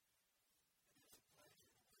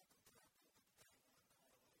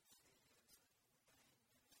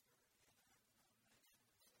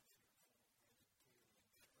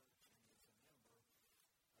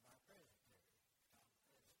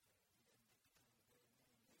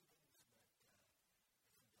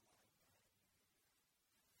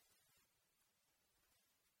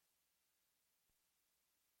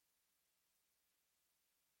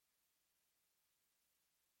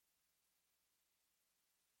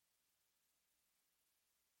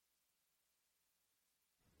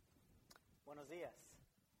Buenos días.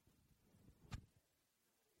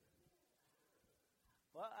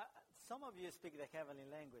 Well, some of you speak the heavenly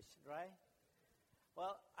language, right?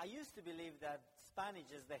 Well, I used to believe that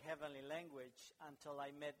Spanish is the heavenly language until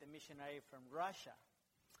I met the missionary from Russia.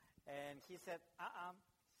 And he said,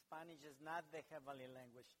 Spanish is not the heavenly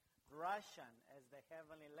language. Russian is the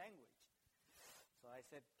heavenly language. So I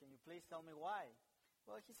said, can you please tell me why?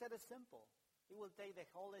 Well, he said it's simple. It will take the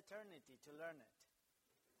whole eternity to learn it.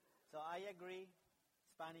 So I agree,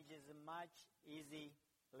 Spanish is a much easy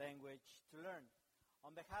language to learn.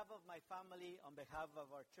 On behalf of my family, on behalf of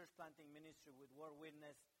our church planting ministry with Word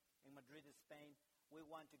Witness in Madrid, Spain, we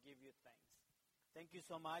want to give you thanks. Thank you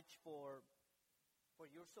so much for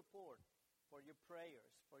your support, for your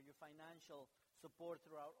prayers, for your financial support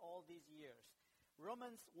throughout all these years.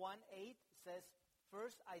 Romans 1:8 says,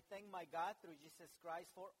 "First, I thank my God through Jesus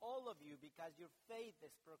Christ for all of you because your faith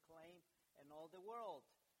is proclaimed in all the world."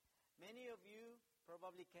 Many of you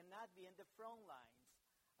probably cannot be in the front lines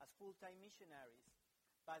as full-time missionaries,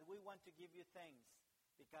 but we want to give you thanks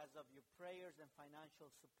because of your prayers and financial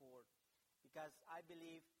support. Because I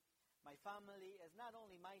believe my family is not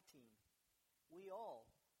only my team. We all,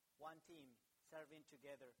 one team, serving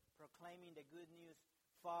together, proclaiming the good news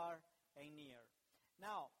far and near.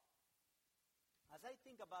 Now, as I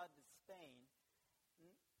think about Spain,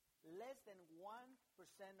 less than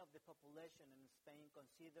 1% of the population in Spain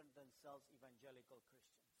consider themselves evangelical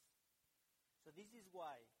Christians. So this is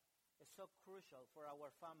why it's so crucial for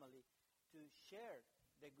our family to share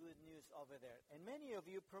the good news over there. And many of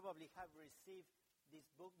you probably have received these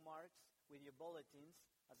bookmarks with your bulletins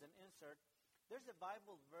as an insert. There's a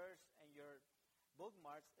Bible verse in your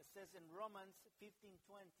bookmarks. It says in Romans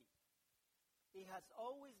 15:20, "It has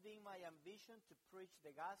always been my ambition to preach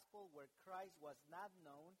the gospel where Christ was not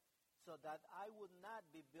known, so that I would not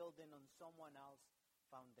be building on someone else's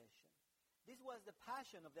foundation." This was the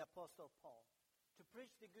passion of the Apostle Paul, to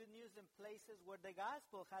preach the good news in places where the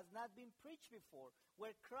gospel has not been preached before,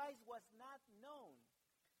 where Christ was not known.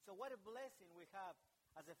 So what a blessing we have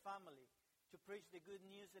as a family to preach the good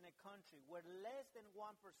news in a country where less than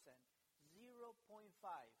 1%,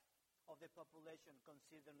 0.5 of the population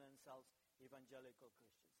consider themselves evangelical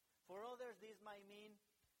Christians. For others, this might mean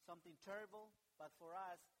something terrible, but for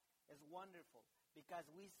us, it's wonderful because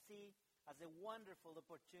we see as a wonderful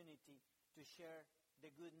opportunity to share the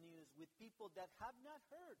good news with people that have not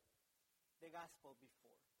heard the gospel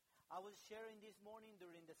before. I was sharing this morning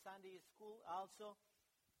during the Sunday school also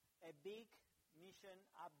a big mission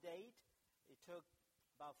update. It took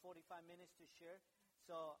about 45 minutes to share.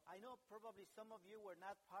 So I know probably some of you were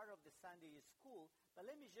not part of the Sunday school, but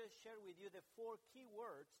let me just share with you the 4 key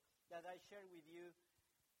words that I shared with you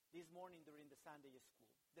this morning during the Sunday school.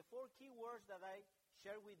 The 4 key words that I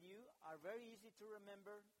share with you are very easy to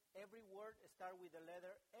remember. Every word starts with the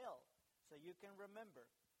letter L, so you can remember.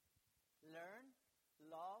 Learn,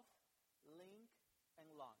 love, link, and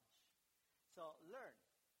launch. So learn.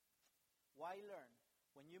 Why learn?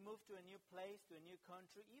 When you move to a new place, to a new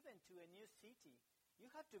country, even to a new city, you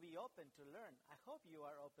have to be open to learn. I hope you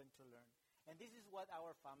are open to learn. And this is what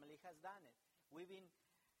our family has done it. We've been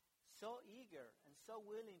so eager and so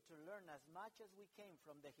willing to learn as much as we can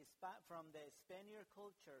from the Spaniard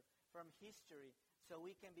culture, from history, so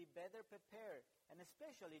we can be better prepared, and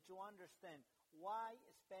especially to understand why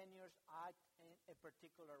Spaniards act in a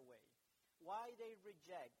particular way, why they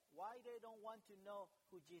reject, why they don't want to know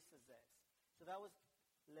who Jesus is. So that was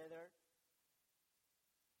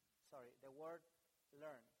the word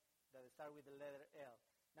learn, that starts with the letter L.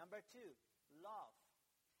 Number 2, love.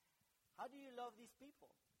 How do you love these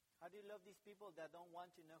people? How do you love these people that don't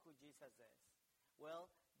want to know who Jesus is? Well,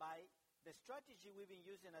 by the strategy we've been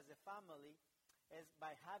using as a family is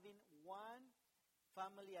by having one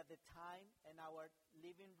family at a time in our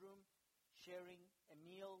living room, sharing a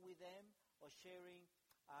meal with them, or sharing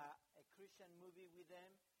a Christian movie with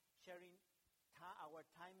them, sharing our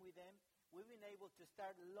time with them. We've been able to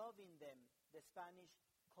start loving them, the Spanish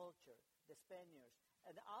culture, the Spaniards,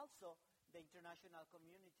 and also the international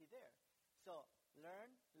community there. So,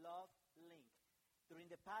 learn, love, link. During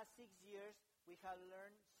the past 6 years, we have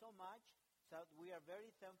learned so much, so we are very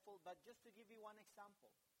thankful. But just to give you one example,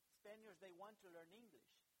 Spaniards, they want to learn English.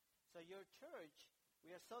 So your church,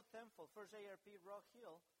 we are so thankful. First ARP Rock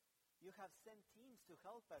Hill, you have sent teams to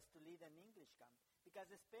help us to lead an English camp. Because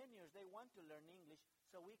the Spaniards, they want to learn English,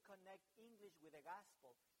 so we connect English with the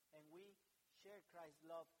gospel. And we share Christ's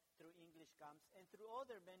love through English camps and through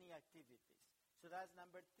other many activities. So that's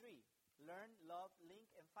number 3. Learn, love,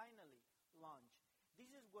 link, and finally, launch.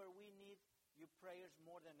 This is where we need your prayers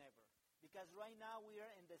more than ever. Because right now we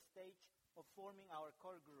are in the stage of forming our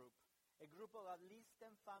core group. a group of at least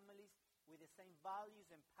 10 families with the same values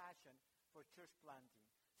and passion for church planting.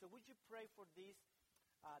 So would you pray for these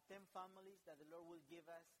 10 families that the Lord will give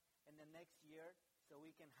us in the next year so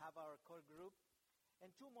we can have our core group?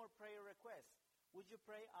 And 2 more prayer requests. Would you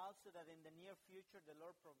pray also that in the near future the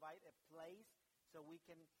Lord provide a place so we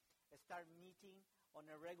can start meeting on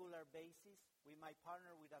a regular basis? We might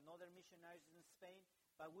partner with another missionaries in Spain,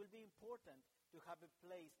 but it will be important to have a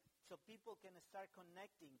place so people can start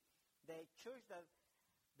connecting the church that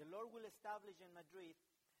the Lord will establish in Madrid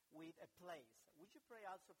with a place. Would you pray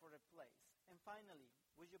also for a place? And finally,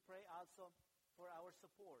 would you pray also for our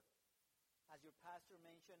support? As your pastor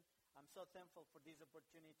mentioned, I'm so thankful for this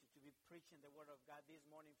opportunity to be preaching the Word of God this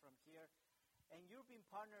morning from here. And you've been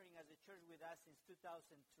partnering as a church with us since 2003.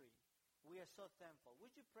 We are so thankful.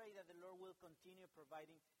 Would you pray that the Lord will continue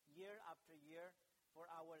providing year after year for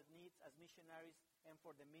our needs as missionaries and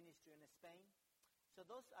for the ministry in Spain? So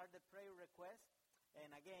those are the prayer requests.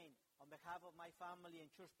 And again, on behalf of my family and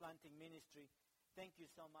church planting ministry, thank you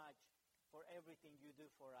so much for everything you do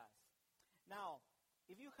for us. Now,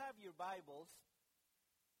 if you have your Bibles,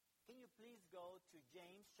 can you please go to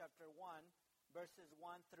James chapter 1, verses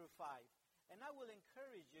 1 through 5. And I will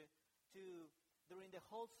encourage you to, during the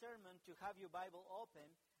whole sermon, to have your Bible open,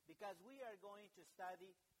 because we are going to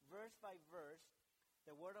study verse by verse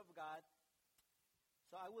the Word of God.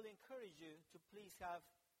 So I will encourage you to please have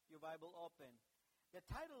your Bible open. The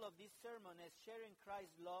title of this sermon is Sharing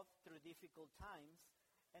Christ's Love Through Difficult Times.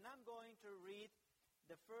 And I'm going to read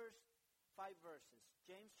the first 5 verses.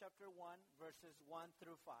 James chapter 1, verses 1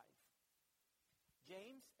 through 5.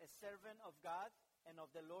 James, a servant of God and of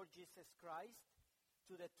the Lord Jesus Christ,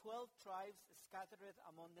 to the 12 tribes scattered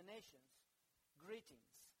among the nations,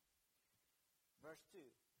 greetings. Verse 2.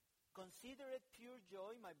 Consider it pure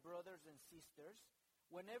joy, my brothers and sisters,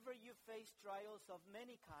 whenever you face trials of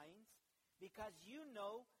many kinds, because you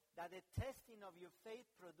know that the testing of your faith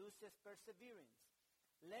produces perseverance.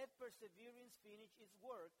 Let perseverance finish its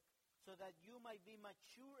work, so that you might be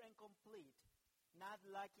mature and complete, not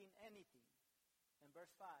lacking anything. And verse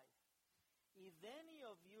 5. If any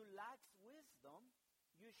of you lacks wisdom,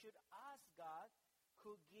 you should ask God,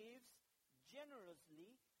 who gives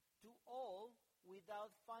generously to all without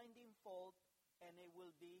finding fault, and it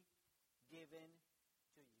will be given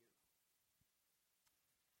to you.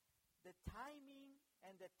 The timing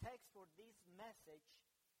and the text for this message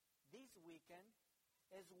this weekend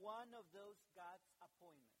is one of those God's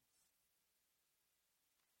appointments.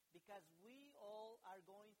 Because we all are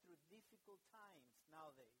going through difficult times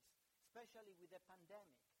nowadays, especially with the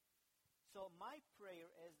pandemic. So my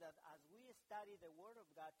prayer is that as we study the Word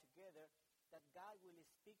of God together, that God will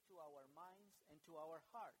speak to our minds and to our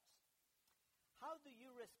hearts. How do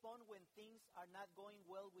you respond when things are not going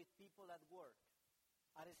well with people at work,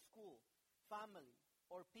 at a school, family,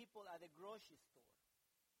 or people at a grocery store?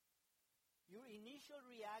 Your initial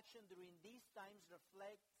reaction during these times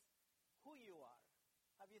reflects who you are.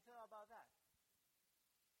 Have you thought about that?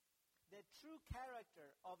 The true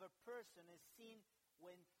character of a person is seen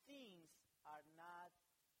when things are not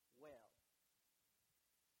well.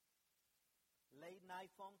 Late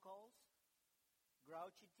night phone calls,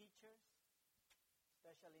 grouchy teachers,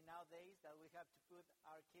 especially nowadays that we have to put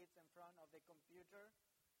our kids in front of the computer,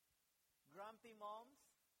 grumpy moms,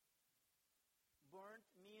 burnt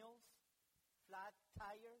meals, flat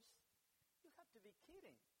tires. You have to be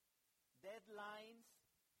kidding. Deadlines.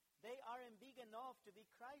 They aren't big enough to be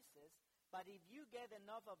crisis, but if you get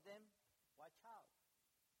enough of them, watch out.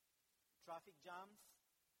 Traffic jams,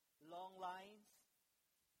 long lines,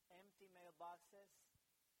 empty mailboxes,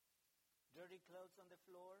 dirty clothes on the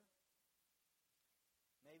floor.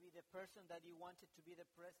 Maybe the person that you wanted to be the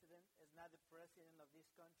president is not the president of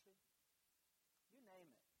this country. You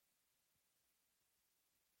name it.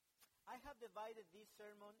 I have divided this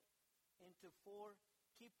sermon into 4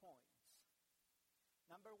 key points.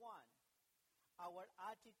 Number 1, our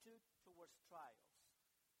attitude towards trials.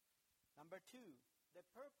 Number 2, the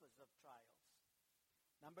purpose of trials.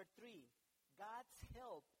 Number 3, God's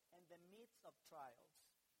help in the midst of trials.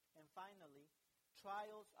 And finally,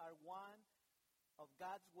 trials are one of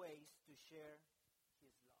God's ways to share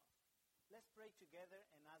His love. Let's pray together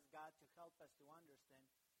and ask God to help us to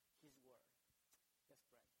understand His word. Let's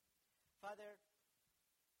pray. Father,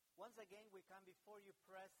 once again, we come before your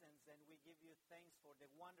presence and we give you thanks for the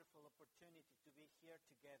wonderful opportunity to be here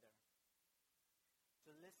together,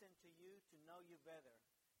 to listen to you, to know you better,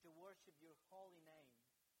 to worship your holy name.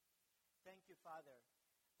 Thank you, Father,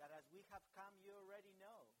 that as we have come, you already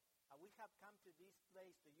know. We have come to this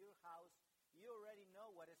place, to your house. You already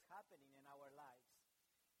know what is happening in our lives.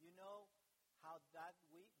 You know how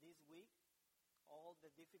this week, all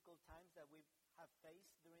the difficult times that we have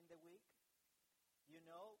faced during the week. You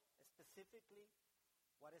know specifically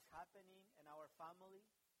what is happening in our family.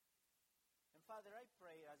 And Father, I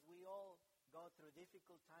pray as we all go through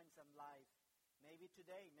difficult times in life, maybe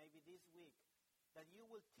today, maybe this week, that you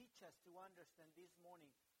will teach us to understand this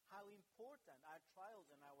morning how important are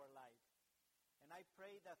trials in our life. And I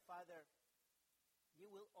pray that, Father,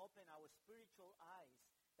 you will open our spiritual eyes,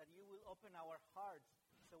 that you will open our hearts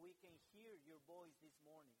so we can hear your voice this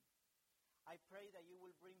morning. I pray that you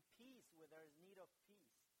will bring peace where there is need of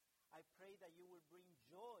peace. I pray that you will bring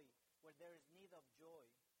joy where there is need of joy.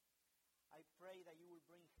 I pray that you will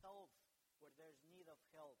bring health where there is need of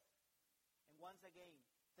health. And once again,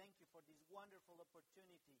 thank you for this wonderful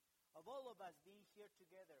opportunity of all of us being here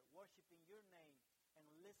together, worshiping your name and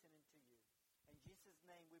listening to you. In Jesus'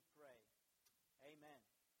 name we pray. Amen.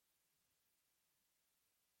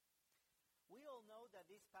 We all know that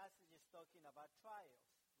this passage is talking about trials,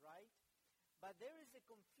 right? But there is a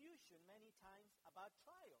confusion many times about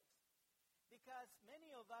trials. Because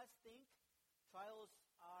many of us think trials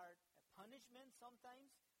are a punishment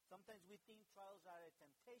sometimes. Sometimes we think trials are a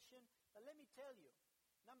temptation. But let me tell you,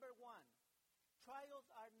 number one, trials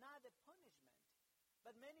are not a punishment.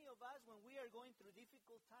 But many of us, when we are going through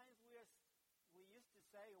difficult times, we used to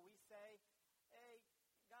say, or we say, hey,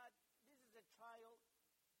 God, this is a trial,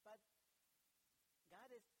 but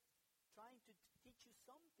God is trying to teach you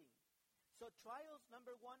something. So trials,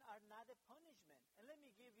 number one, are not a punishment. And let me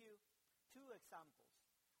give you two examples.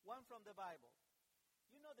 One from the Bible.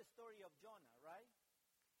 You know the story of Jonah, right?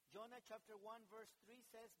 Jonah chapter 1 verse 3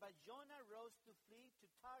 says, "But Jonah rose to flee to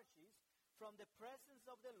Tarshish from the presence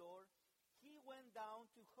of the Lord. He went down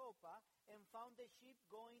to Joppa and found a ship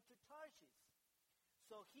going to Tarshish.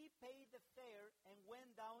 So he paid the fare and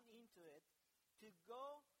went down into it to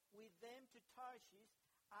go with them to Tarshish,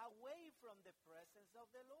 away from the presence of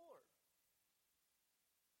the Lord."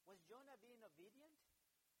 Was Jonah being obedient?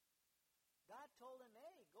 God told him,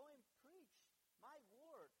 hey, go and preach my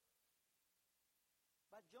word.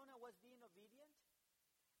 But Jonah was being obedient.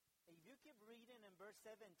 If you keep reading in verse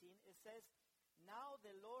 17, it says, "Now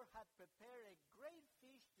the Lord had prepared a great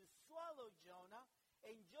fish to swallow Jonah,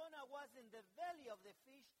 and Jonah was in the belly of the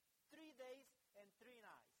fish 3 days and 3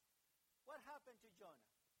 nights." What happened to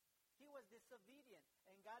Jonah? He was disobedient,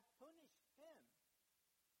 and God punished him.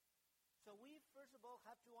 So we, first of all,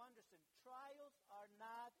 have to understand, trials are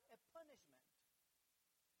not a punishment.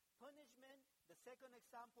 Punishment, the second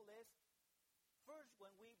example is, first,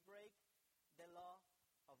 when we break the law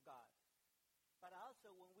of God, but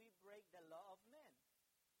also when we break the law of men.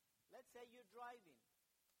 Let's say you're driving,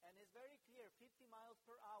 and it's very clear, 50 miles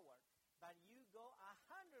per hour, but you go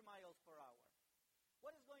 100 miles per hour.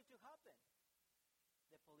 What is going to happen?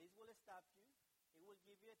 The police will stop you. It will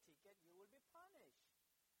give you a ticket. You will be punished,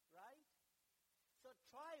 right? So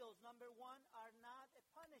trials, number one, are not a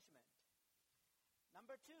punishment.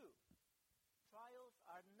 Number two, trials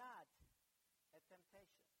are not a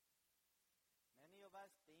temptation. Many of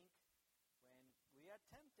us think when we are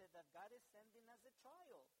tempted that God is sending us a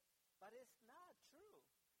trial, but it's not true.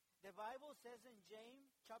 The Bible says in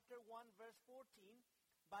James chapter 1 verse 14,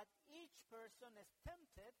 "But each person is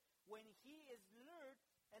tempted when he is lured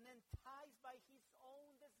and enticed by his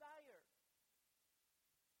own desire."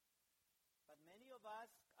 But many of us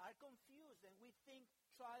are confused and we think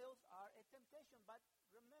trials are a temptation. But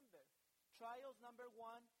remember, trials, number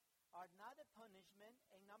one, are not a punishment,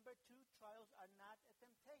 and number two, trials are not a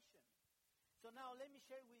temptation. So now let me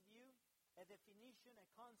share with you a definition, a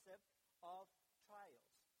concept of trials.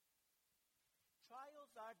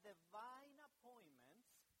 Trials are divine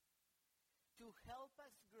appointments to help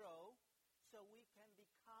us grow so we can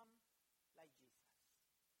become like Jesus.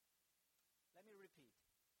 Let me repeat.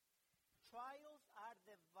 Trials are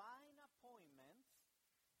divine appointments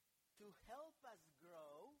to help us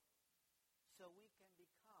grow so we can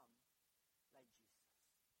become like Jesus.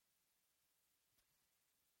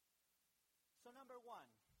 So number one,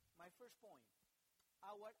 my first point,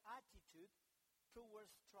 our attitude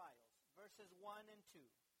towards trials, verses 1 and 2.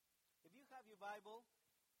 If you have your Bible,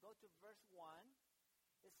 go to verse 1.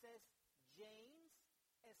 It says, "James,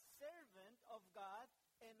 a servant of God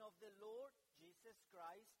and of the Lord Jesus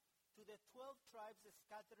Christ, to the 12 tribes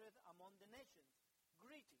scattered among the nations.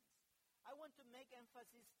 Greetings." I want to make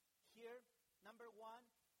emphasis here, number one,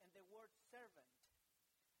 in the word servant.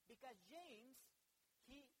 Because James,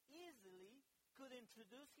 he easily could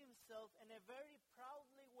introduce himself in a very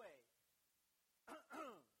proudly way.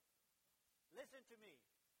 Listen to me.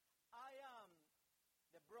 I am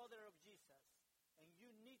the brother of Jesus, and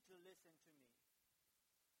you need to listen to me.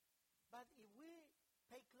 But if we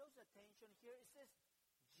pay close attention here, it says,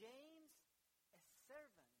 James, a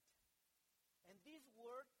servant. And this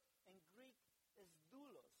word in Greek is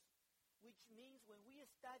doulos, which means when we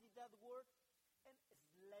study that word, a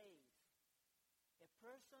slave. A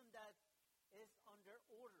person that is under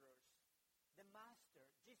orders. The master,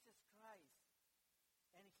 Jesus Christ.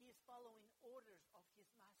 And he is following orders of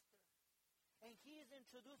his master. And he is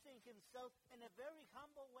introducing himself in a very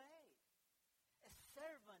humble way. A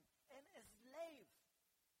servant and a slave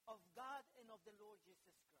of God and of the Lord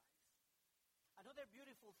Jesus Christ. Another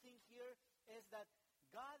beautiful thing here is that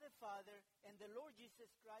God the Father and the Lord Jesus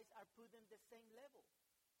Christ are put in the same level.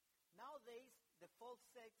 Nowadays, the false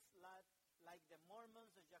sects like the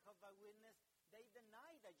Mormons or Jehovah's Witnesses, they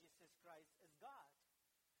deny that Jesus Christ is God.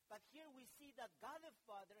 But here we see that God the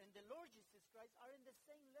Father and the Lord Jesus Christ are in the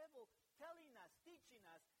same level, telling us, teaching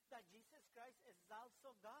us that Jesus Christ is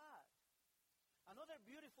also God. Another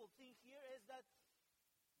beautiful thing here is that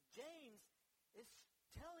James is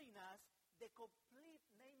telling us the complete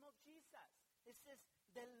name of Jesus. It says,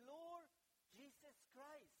 the Lord Jesus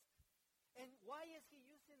Christ. And why is he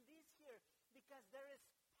using this here? Because there is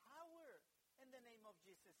power in the name of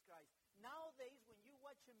Jesus Christ. Nowadays, when you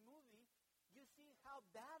watch a movie, you see how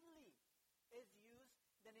badly is used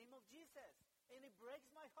the name of Jesus. And it breaks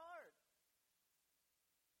my heart.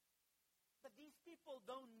 But these people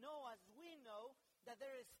don't know, as we know, that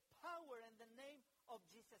there is power in the name of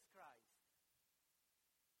Jesus Christ.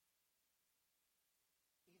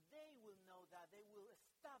 If they will know that, they will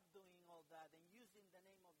stop doing all that and using the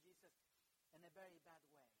name of Jesus in a very bad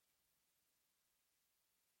way.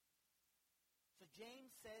 So James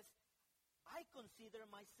says, I consider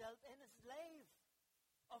myself a slave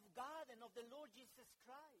of God and of the Lord Jesus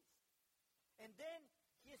Christ. And then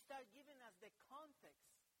he starts giving us the context.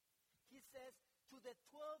 He says, to the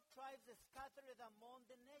 12 tribes scattered among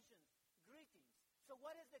the nations, greetings. So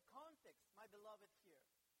what is the context, my beloved, here?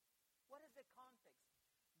 What is the context?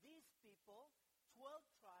 These people, 12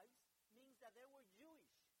 tribes, means that they were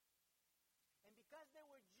Jewish. And because they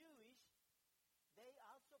were Jewish, they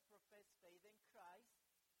also professed faith in Christ.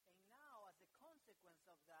 And now, as a consequence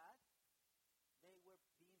of that, they were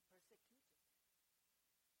being persecuted.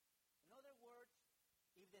 In other words,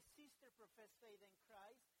 if the sister professed faith in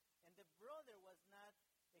Christ and the brother was not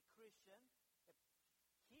a Christian,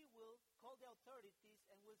 he will call the authorities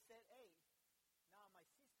and will say, hey, now my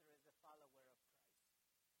sister is a follower of Christ.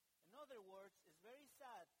 In other words, it's very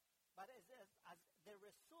sad, but as the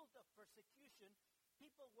result of persecution,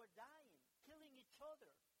 people were dying, killing each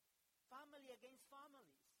other, family against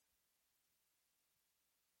families.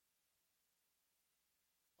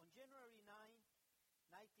 On January 9,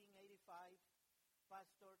 1985,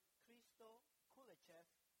 Pastor Christo Kulechev,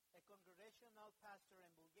 a congregational pastor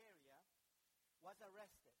in Bulgaria, was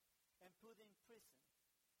arrested and put in prison.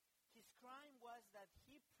 His crime was that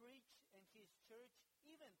he preached in his church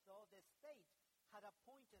even though the state had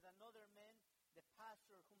appointed another man, the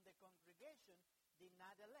pastor whom the congregation did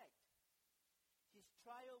not elect. His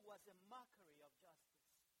trial was a mockery of justice.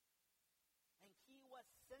 And he was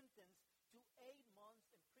sentenced to 8 months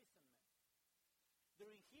imprisonment.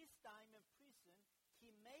 During his time in prison, he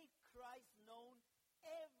made Christ known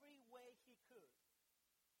every way he could.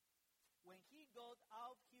 When he got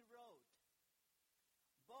out, he wrote,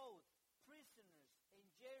 both prisoners and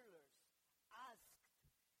jailers asked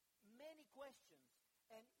many questions,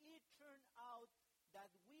 and it turned out that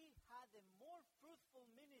we had a more fruitful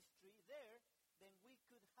ministry there than we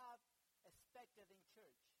could have expected in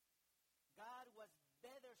church. God was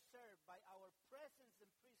better served by our presence in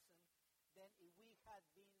prison than if we had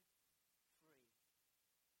been free.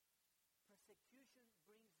 Persecution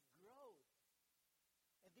brings growth.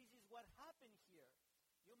 And this is what happened here.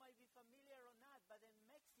 You might be familiar or not, but in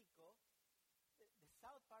Mexico, the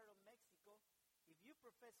south part of Mexico, if you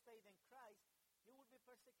profess faith in Christ, you will be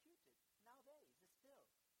persecuted nowadays, still,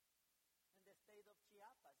 in the state of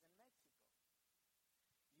Chiapas in Mexico.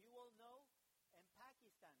 You all know, in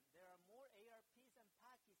Pakistan, there are more ARPs in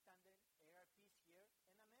Pakistan than ARPs here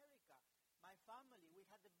in America. My family, we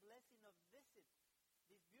had the blessing of visit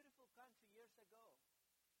this beautiful country years ago.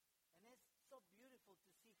 And it's so beautiful to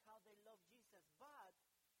see how they love Jesus. But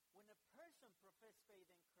when a person professes faith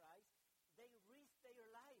in Christ, they risk their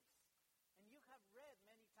lives. And you have read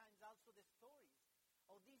many times also the stories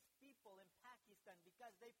of these people in Pakistan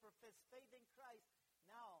because they profess faith in Christ.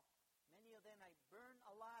 Now, many of them are burned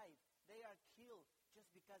alive. They are killed just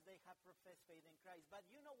because they have professed faith in Christ. But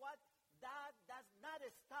you know what? That does not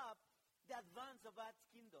stop the advance of God's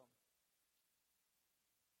kingdom.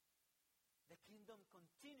 The kingdom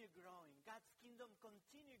continue growing. God's kingdom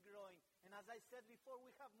continue growing. And as I said before, we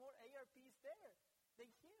have more ARPs there than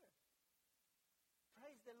here.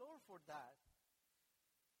 Praise the Lord for that.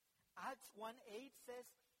 Acts 1:8 says,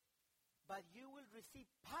 but you will receive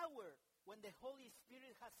power when the Holy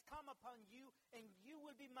Spirit has come upon you, and you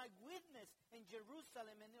will be my witness in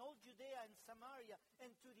Jerusalem and all Judea and Samaria and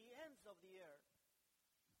to the ends of the earth.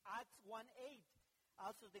 Acts 1:8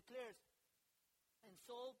 also declares, and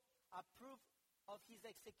Saul approved of his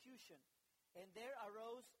execution. And there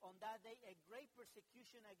arose on that day a great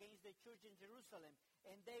persecution against the church in Jerusalem.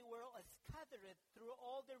 And they were scattered through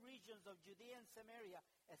all the regions of Judea and Samaria,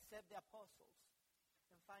 except the apostles.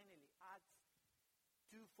 And finally, Acts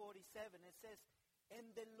 2:47, it says,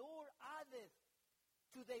 and the Lord added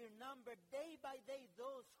to their number day by day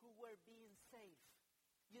those who were being saved.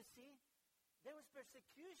 You see, there was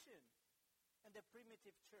persecution in the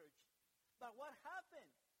primitive church. But what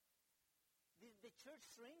happened? Did the church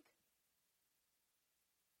shrink?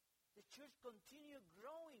 The church continued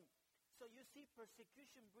growing. So you see,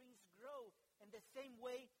 persecution brings growth. In the same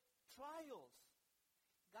way, trials.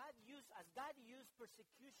 As God used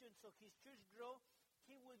persecution so his church grow,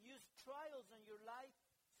 he will use trials in your life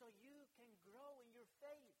so you can grow in your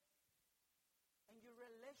faith and your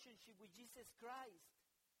relationship with Jesus Christ.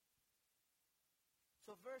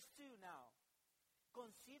 So verse 2 now.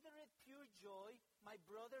 Consider it pure joy, my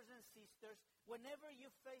brothers and sisters, whenever you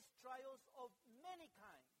face trials of many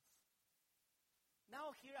kinds.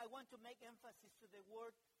 Now here I want to make emphasis to the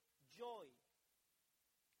word joy.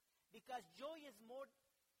 Because joy is more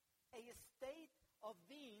a state of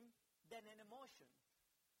being than an emotion.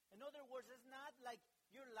 In other words, it's not like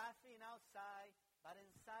you're laughing outside, but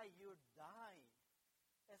inside you're dying.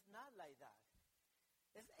 It's not like that.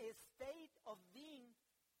 It's a state of being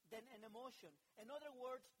than an emotion. In other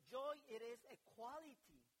words, joy, it is a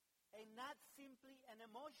quality and not simply an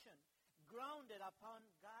emotion grounded upon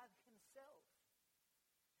God himself.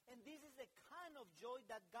 And this is the kind of joy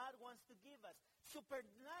that God wants to give us.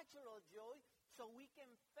 Supernatural joy so we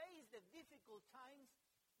can face the difficult times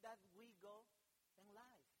that we go in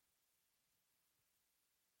life.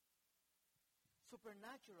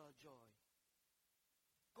 Supernatural joy.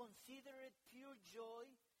 Consider it pure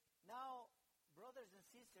joy. Now, brothers and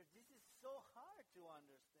sisters, this is so hard to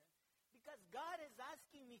understand. Because God is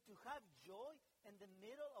asking me to have joy in the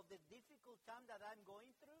middle of the difficult time that I'm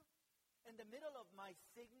going through. In the middle of my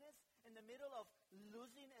sickness, in the middle of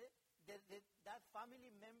losing that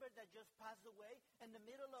family member that just passed away, in the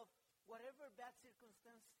middle of whatever bad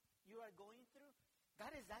circumstance you are going through,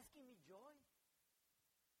 God is asking me joy.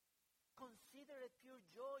 Consider it pure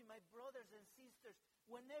joy, my brothers and sisters,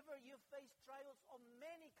 whenever you face trials of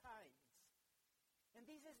many kinds. And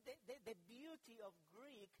this is the beauty of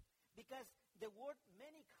Greek, because the word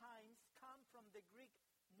many kinds come from the Greek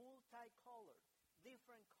multicolored,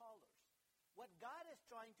 different colors. What God is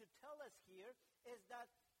trying to tell us here is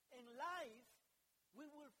that in life, we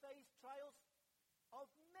will face trials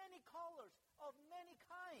of many colors, of many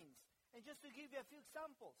kinds. And just to give you a few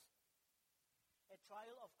examples, a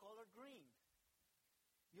trial of color green.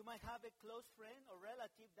 You might have a close friend or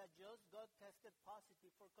relative that just got tested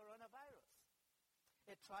positive for coronavirus.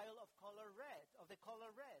 A trial of color red, of the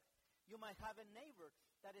color red. You might have a neighbor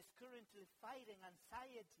that is currently fighting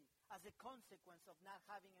anxiety as a consequence of not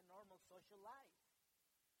having a normal social life.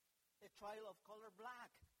 A trial of color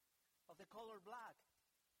black, of the color black.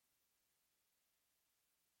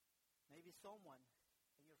 Maybe someone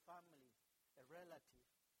in your family, a relative,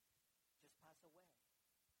 just passed away.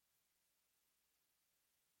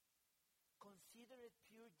 Consider it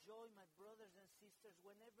pure joy, my brothers and sisters,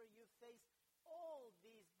 whenever you face all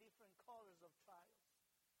these different colors of trials.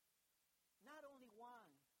 Not only one,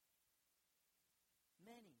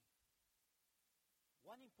 many.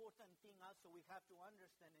 One important thing also we have to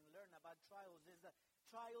understand and learn about trials is that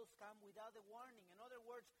trials come without a warning. In other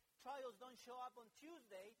words, trials don't show up on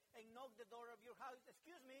Tuesday and knock the door of your house.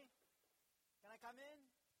 Excuse me, can I come in?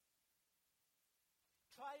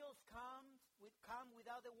 Trials come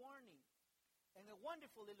without a warning. And a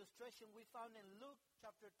wonderful illustration we found in Luke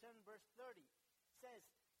chapter 10, verse 30 says,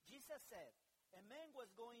 Jesus said, a man was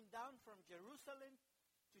going down from Jerusalem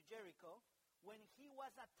to Jericho when he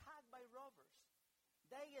was attacked by robbers.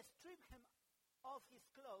 They stripped him of his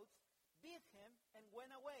clothes, beat him, and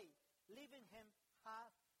went away, leaving him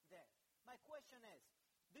half dead. My question is,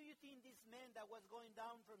 do you think this man that was going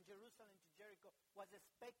down from Jerusalem to Jericho was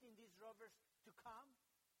expecting these robbers to come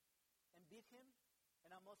and beat him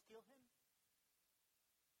and almost kill him?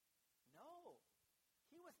 No,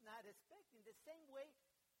 he was not expecting. The same way,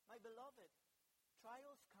 my beloved,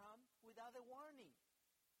 trials come without a warning.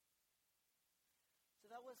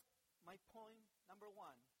 So that was my point number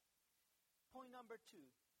one. point number 2,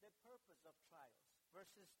 the purpose of trials,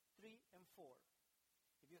 verses 3 and 4.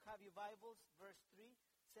 If you have your Bibles, verse 3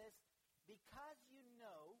 says, because you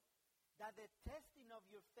know that the testing of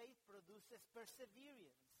your faith produces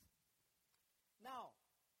perseverance. Now,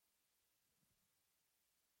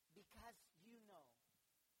 because you know.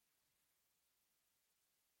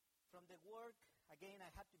 From the word, again,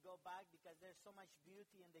 I have to go back because there's so much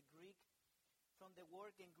beauty in the Greek. From the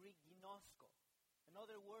word in Greek, ginosko. In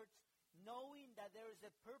other words, knowing that there is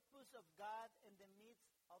a purpose of God in the midst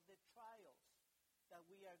of the trials that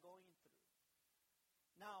we are going through.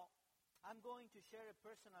 Now, I'm going to share a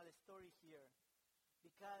personal story here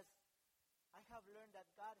because I have learned that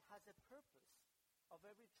God has a purpose of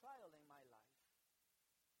every trial in my life.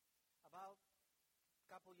 About a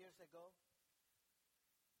couple years ago,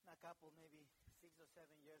 not a couple, maybe 6 or 7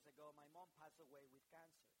 years ago, my mom passed away with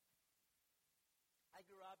cancer. I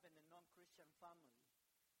grew up in a non-Christian family.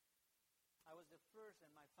 I was the first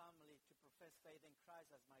in my family to profess faith in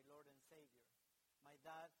Christ as my Lord and Savior. My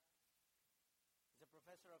dad is a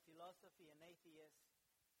professor of philosophy and atheist,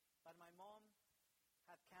 but my mom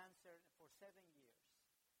had cancer for 7 years.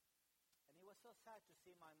 And it was so sad to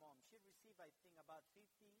see my mom. She received, I think, about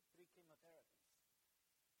 53 chemotherapies.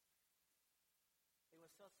 It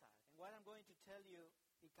was so sad. And what I'm going to tell you,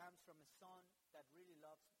 it comes from a son that really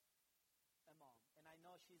loves a mom. And I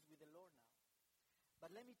know she's with the Lord now.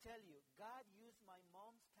 But let me tell you, God used my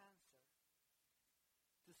mom's cancer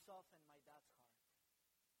to soften my dad's heart.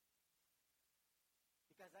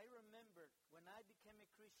 Because I remember when I became a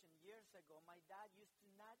Christian years ago, my dad used to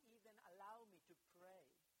not even allow me to pray.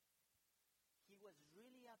 He was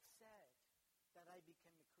really upset that I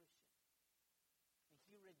became a Christian. And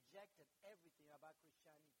he rejected everything about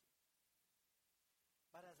Christianity.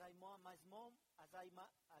 But as my mom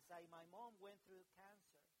went through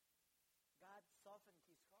cancer, God softened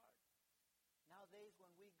his heart. Nowadays, when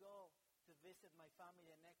we go to visit my family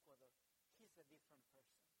in Ecuador, he's a different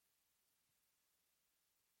person.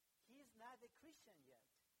 He's not a Christian yet.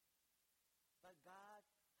 But God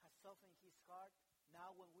has softened his heart.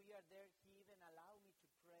 Now when we are there, he even allowed me to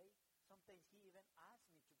pray. Sometimes he even asked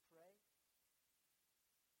me to pray.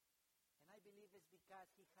 And I believe it's because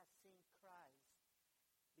he has seen Christ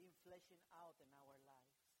being fleshing out in our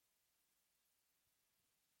lives.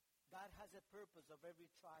 God has a purpose of every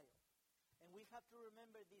trial. And we have to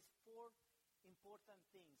remember these 4 important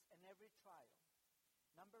things in every trial.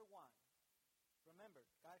 Number 1, remember,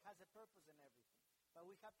 God has a purpose in everything. But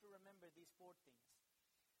we have to remember these 4 things.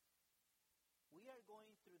 We are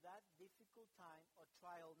going through that difficult time or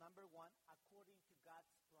trial, number 1, according to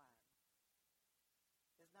God's plan.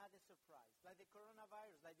 It's not a surprise. Like the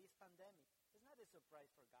coronavirus, like this pandemic, it's not a surprise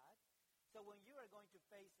for God. So when you are going to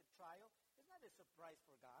face a trial, it's not a surprise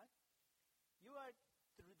for God. You are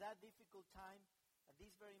through that difficult time at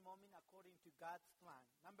this very moment according to God's plan.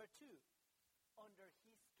 Number 2, under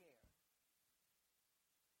his care.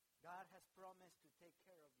 God has promised to take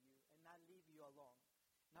care of you and not leave you alone.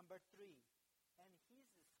 Number 3, and his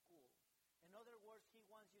school. In other words, he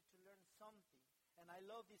wants you to learn something. And I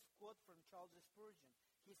love this quote from Charles Spurgeon.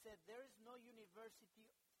 He said, there is no university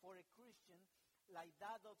for a Christian like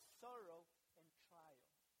that of sorrow and trial.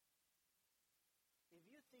 If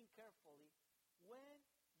you think carefully, when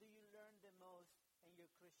do you learn the most in your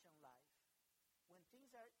Christian life? When things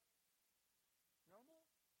are normal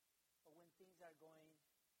or when things are going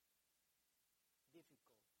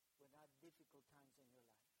difficult, when there are difficult times in your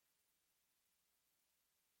life?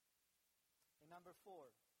 And number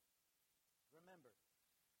 4, remember,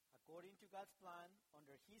 according to God's plan,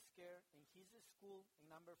 under his care, in his school, and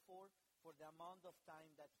number 4, for the amount of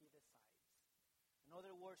time that he decides. In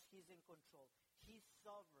other words, he's in control. He's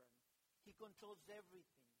sovereign. He controls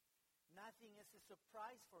everything. Nothing is a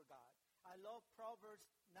surprise for God. I love Proverbs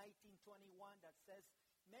 19:21 that says,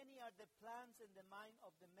 many are the plans in the mind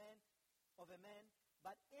of a man,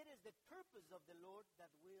 but it is the purpose of the Lord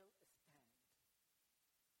that will stand.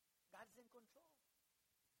 God's in control.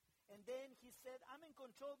 And then he said, I'm in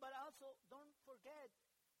control, but also don't forget,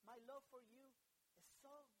 my love for you is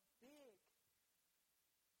so big.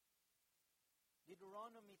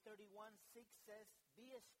 Deuteronomy 31:6 says,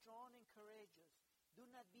 be strong and courageous. Do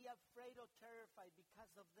not be afraid or terrified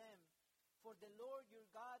because of them. For the Lord your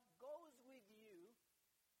God goes with you.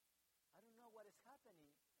 I don't know what is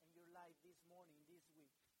happening in your life this morning, this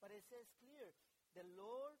week. But it says clear,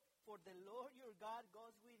 for the Lord your God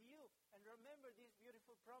goes with you. And remember this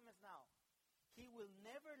beautiful promise now. He will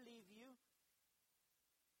never leave you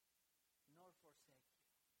nor forsake you.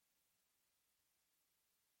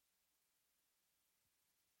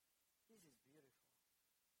 This is beautiful.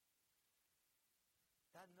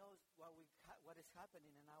 God knows what we what is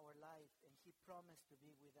happening in our life, and he promised to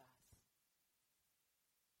be with us.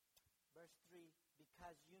 Verse 3,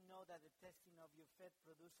 because you know that the testing of your faith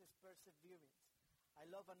produces perseverance. I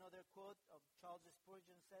love another quote of Charles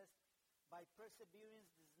Spurgeon says, by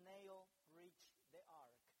perseverance the snail reached the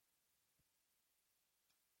ark.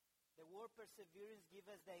 The word perseverance gives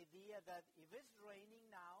us the idea that if it's raining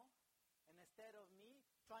now, and instead of me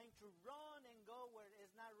trying to run and go where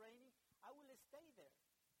it's not raining, I will stay there.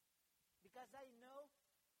 Because I know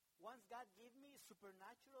once God gives me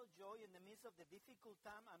supernatural joy in the midst of the difficult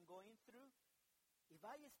time I'm going through, if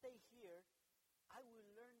I stay here, I will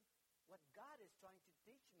learn what God is trying to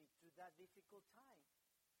teach me through that difficult time.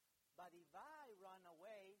 But if I run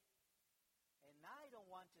away and I don't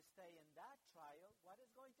want to stay in that trial, what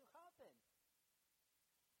is going to happen?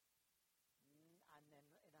 And then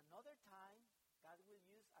in another time, God will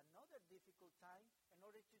use another difficult time in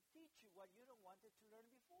order to teach you what you don't wanted to learn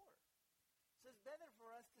before. So it's better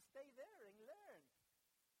for us to stay there and learn.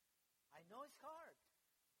 I know it's hard,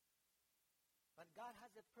 but God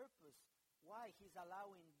has a purpose why he's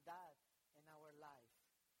allowing that in our life.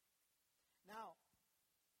 Now,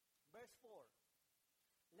 verse 4.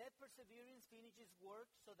 Let perseverance finish its work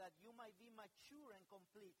so that you might be mature and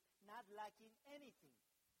complete, not lacking anything.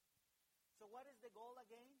 So what is the goal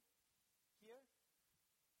again here?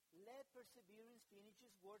 Let perseverance finish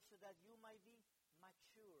its work so that you might be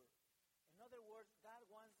mature. In other words, God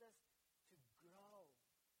wants us to grow,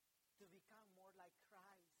 to become more like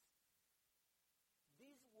Christ.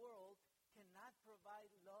 This world cannot provide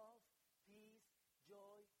love, peace,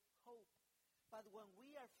 joy, hope. But when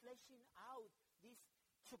we are fleshing out this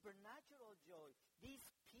supernatural joy, this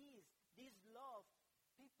peace, this love,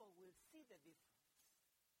 people will see the difference.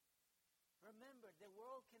 Remember, the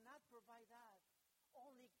world cannot provide that.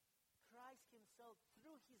 Only Christ himself,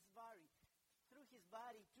 through his body, through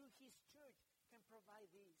his church, can provide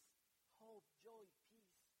this hope, joy,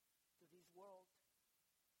 peace to this world.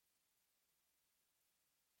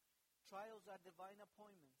 Trials are divine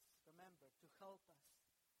appointments, remember, to help us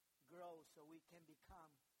grow so we can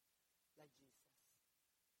become like Jesus.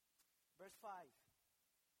 Verse 5,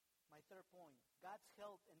 my third point, God's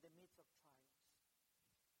help in the midst of trials.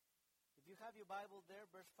 If you have your Bible there,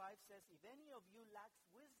 verse 5 says, if any of you lacks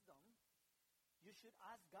wisdom, you should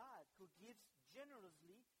ask God, who gives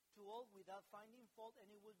generously to all without finding fault,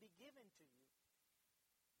 and it will be given to you.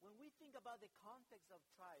 When we think about the context of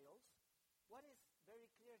trials, what is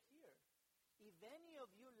very clear here? If any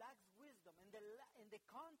of you lacks wisdom in the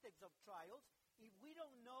context of trials, if we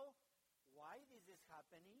don't know why this is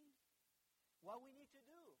happening, what we need to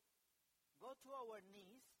do? Go to our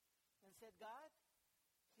knees and say, God,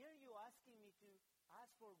 here you asking me to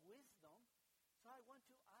ask for wisdom, so I want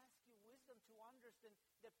to ask you wisdom to understand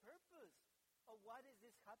the purpose of what is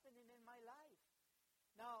this happening in my life.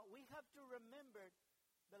 Now, we have to remember,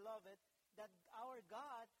 beloved, that our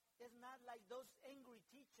God is not like those angry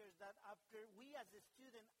teachers that after we as a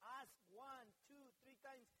student ask 1, 2, 3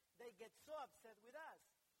 times, they get so upset with us.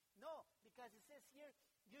 No, because it says here,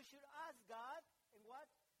 you should ask God, and what?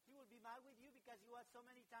 He will be mad with you because you asked so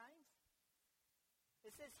many times?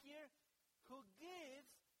 It says here, who gives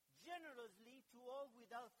generously to all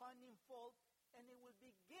without finding fault, and it will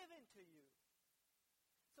be given to you.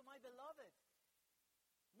 So my beloved,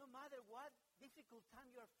 no matter what difficult time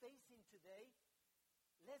you are facing today,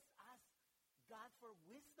 let's ask God for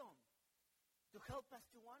wisdom to help us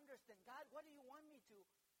to understand. God, what do you want me to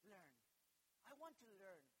learn? I want to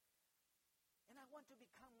learn. And I want to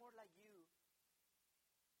become more like you.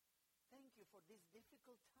 Thank you for this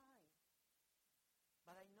difficult time.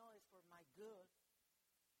 But I know it's for my good.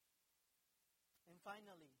 And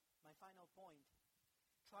finally, my final point.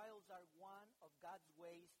 Trials are one of God's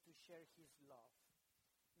ways to share his love.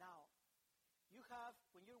 Now, you have,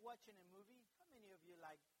 when you're watching a movie, how many of you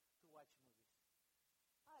like to watch movies?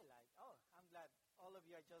 I like. Oh, I'm glad all of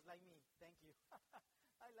you are just like me. Thank you.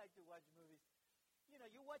 I like to watch movies. You know,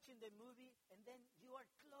 you're watching the movie, and then you are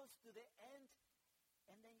close to the end,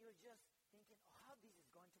 and then you're just thinking, oh, how this is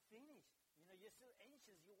going to finish. You know, you're so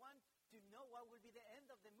anxious. You want to know what will be the end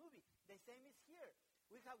of the movie. The same is here.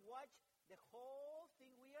 We have watched the whole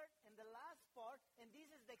thing weird and the last part, and this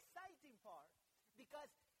is the exciting part.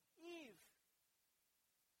 Because if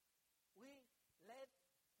we let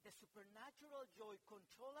the supernatural joy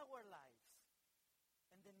control our lives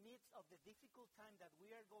in the midst of the difficult time that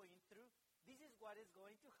we are going through, this is what is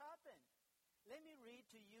going to happen. Let me read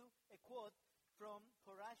to you a quote from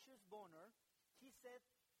Horatius Bonar. He said,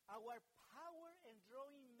 our power in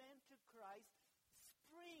drawing men to Christ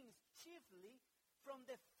springs chiefly from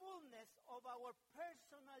the fullness of our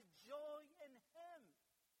personal joy in him.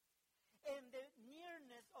 And the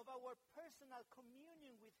of our personal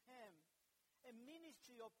communion with Him. A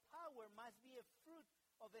ministry of power must be a fruit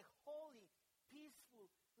of a holy, peaceful,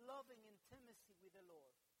 loving intimacy with the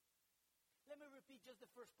Lord. Let me repeat just the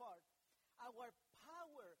first part. Our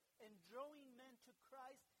power in drawing men to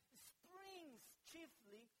Christ springs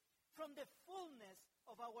chiefly from the fullness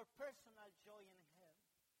of our personal joy in Him.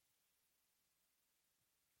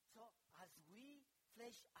 So as we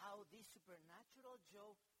flesh out this supernatural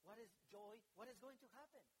joy, what is going to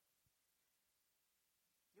happen?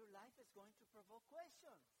 Your life is going to provoke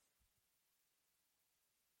questions.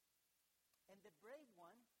 And the brave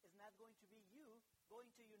one is not going to be you going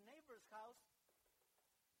to your neighbor's house.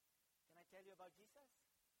 Can I tell you about Jesus?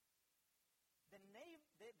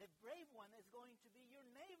 The brave one is going to be your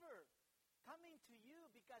neighbor coming to you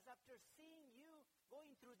because after seeing you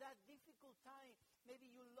going through that difficult time, maybe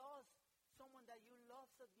you lost someone that you love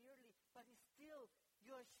so dearly, but still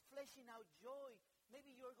you're fleshing out joy.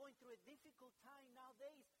 Maybe you're going through a difficult time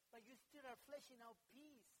nowadays, but you still are fleshing out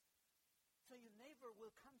peace. So your neighbor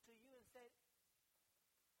will come to you and say,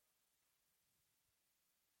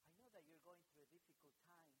 I know that you're going through a difficult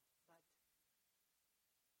time, but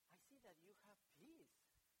I see that you have peace.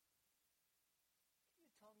 Can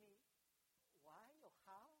you tell me why or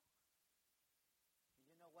how?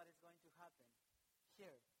 You know what is going to happen?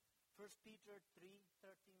 Here, 1 Peter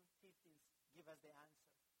 3:13-15 give us the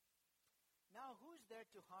answer. Now who is there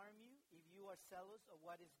to harm you if you are zealous of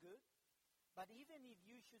what is good? But even if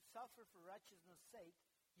you should suffer for righteousness' sake,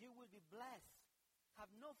 you will be blessed.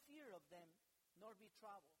 Have no fear of them, nor be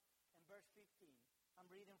troubled. And verse 15,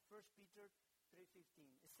 I'm reading 1 Peter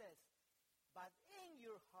 3:15. It says, but in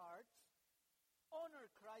your hearts,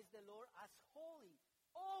 honor Christ the Lord as holy,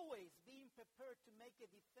 always being prepared to make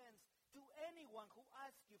a defense to anyone who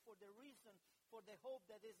asks you for the reason for the hope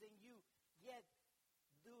that is in you, yet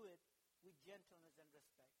do it with gentleness and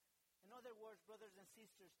respect. In other words, brothers and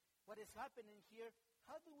sisters, what is happening here,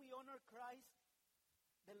 how do we honor Christ,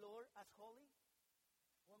 the Lord, as holy?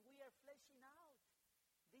 When we are fleshing out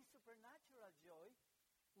this supernatural joy,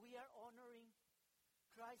 we are honoring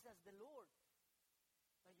Christ as the Lord.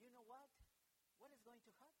 But you know what? What is going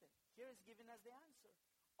to happen? Here is giving us the answer.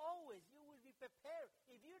 Always, you will be prepared.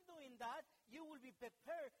 If you're doing that, you will be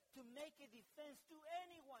prepared to make a defense to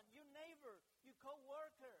anyone, your neighbor, your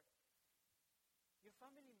co-worker, your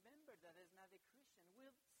family member that is not a Christian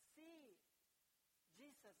will see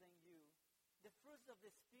Jesus in you, the fruits of the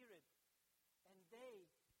Spirit, and they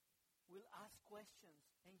will ask questions,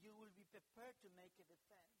 and you will be prepared to make a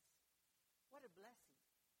defense. What a blessing.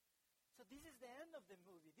 So this is the end of the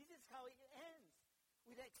movie. This is how it ends,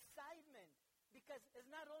 with excitement, because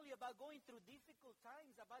it's not only about going through difficult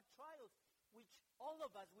times, about trials, which all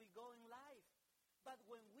of us will go in life. But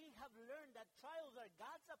when we have learned that trials are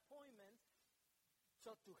God's appointments,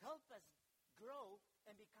 so to help us grow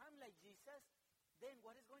and become like Jesus, then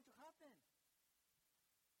what is going to happen?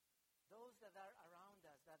 Those that are around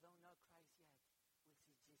us that don't know Christ